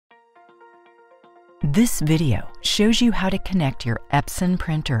This video shows you how to connect your Epson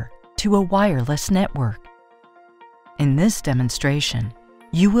printer to a wireless network. In this demonstration,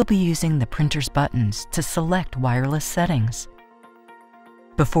 you will be using the printer's buttons to select wireless settings.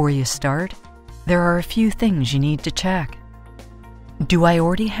 Before you start, there are a few things you need to check. Do I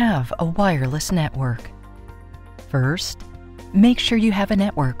already have a wireless network? First, make sure you have a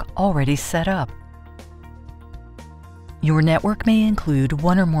network already set up. Your network may include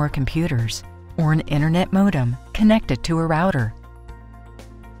one or more computers or an internet modem connected to a router.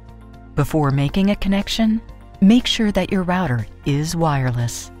 Before making a connection, make sure that your router is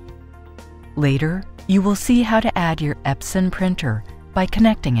wireless. Later, you will see how to add your Epson printer by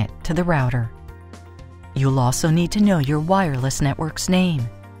connecting it to the router. You'll also need to know your wireless network's name.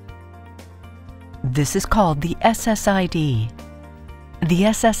 This is called the SSID. The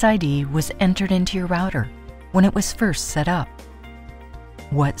SSID was entered into your router when it was first set up.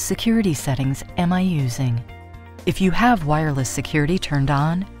 What security settings am I using? If you have wireless security turned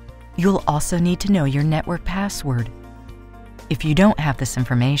on, you'll also need to know your network password. If you don't have this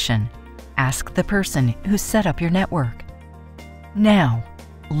information, ask the person who set up your network. Now,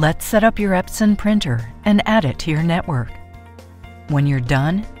 let's set up your Epson printer and add it to your network. When you're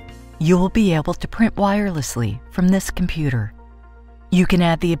done, you will be able to print wirelessly from this computer. You can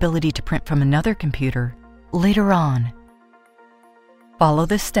add the ability to print from another computer later on. Follow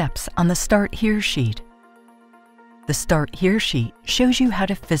the steps on the Start Here sheet. The Start Here sheet shows you how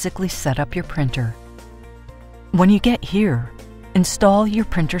to physically set up your printer. When you get here, install your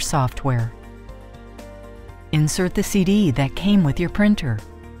printer software. Insert the CD that came with your printer.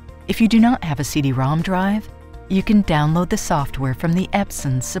 If you do not have a CD-ROM drive, you can download the software from the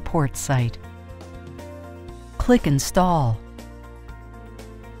Epson support site. Click Install.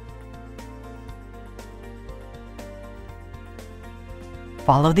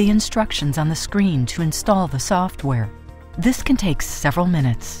 Follow the instructions on the screen to install the software. This can take several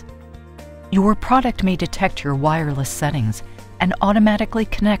minutes. Your product may detect your wireless settings and automatically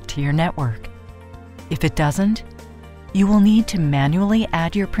connect to your network. If it doesn't, you will need to manually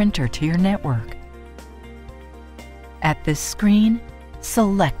add your printer to your network. At this screen,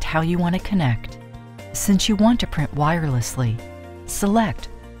 select how you want to connect. Since you want to print wirelessly, select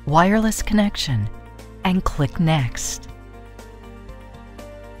Wireless Connection and click Next.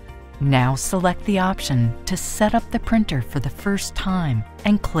 Now select the option to set up the printer for the first time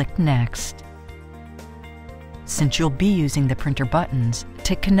and click Next. Since you'll be using the printer buttons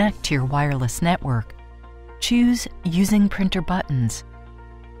to connect to your wireless network, choose Using Printer Buttons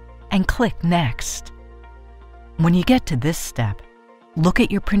and click Next. When you get to this step, look at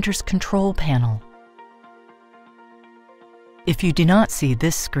your printer's control panel. If you do not see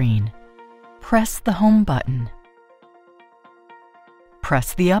this screen, press the Home button.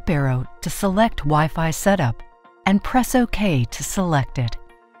 Press the up arrow to select Wi-Fi setup and press OK to select it.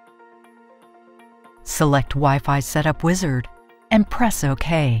 Select Wi-Fi setup wizard and press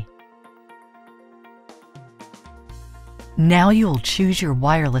OK. Now you'll choose your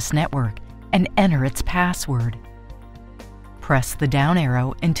wireless network and enter its password. Press the down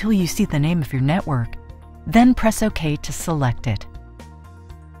arrow until you see the name of your network, then press OK to select it.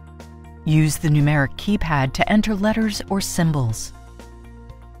 Use the numeric keypad to enter letters or symbols.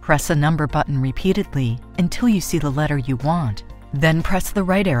 Press a number button repeatedly until you see the letter you want, then press the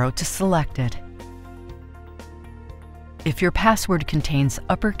right arrow to select it. If your password contains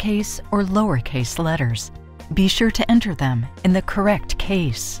uppercase or lowercase letters, be sure to enter them in the correct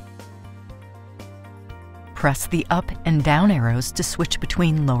case. Press the up and down arrows to switch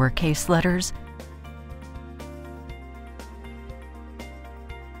between lowercase letters,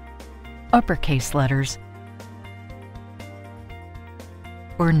 uppercase letters,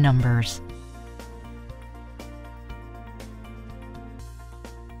 or numbers.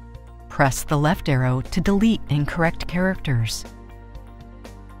 Press the left arrow to delete incorrect characters.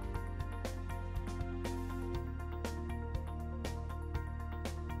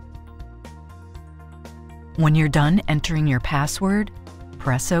 When you're done entering your password,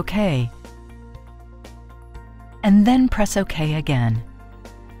 press OK, and then press OK again.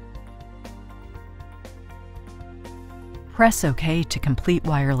 Press OK to complete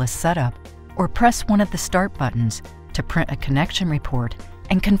wireless setup, or press one of the Start buttons to print a connection report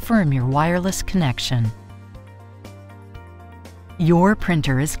and confirm your wireless connection. Your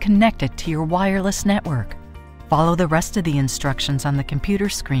printer is connected to your wireless network. Follow the rest of the instructions on the computer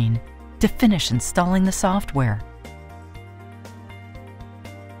screen to finish installing the software.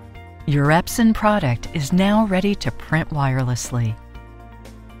 Your Epson product is now ready to print wirelessly.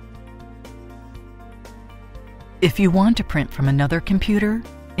 If you want to print from another computer,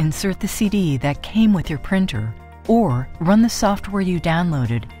 Insert the CD that came with your printer, or run the software you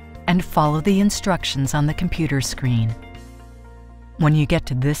downloaded and follow the instructions on the computer screen. When you get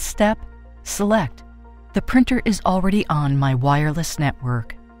to this step, select "The printer is already on my wireless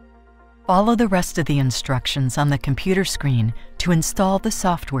network." Follow the rest of the instructions on the computer screen to install the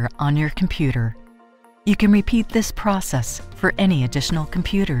software on your computer. You can repeat this process for any additional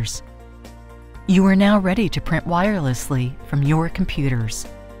computers. You are now ready to print wirelessly from your computers.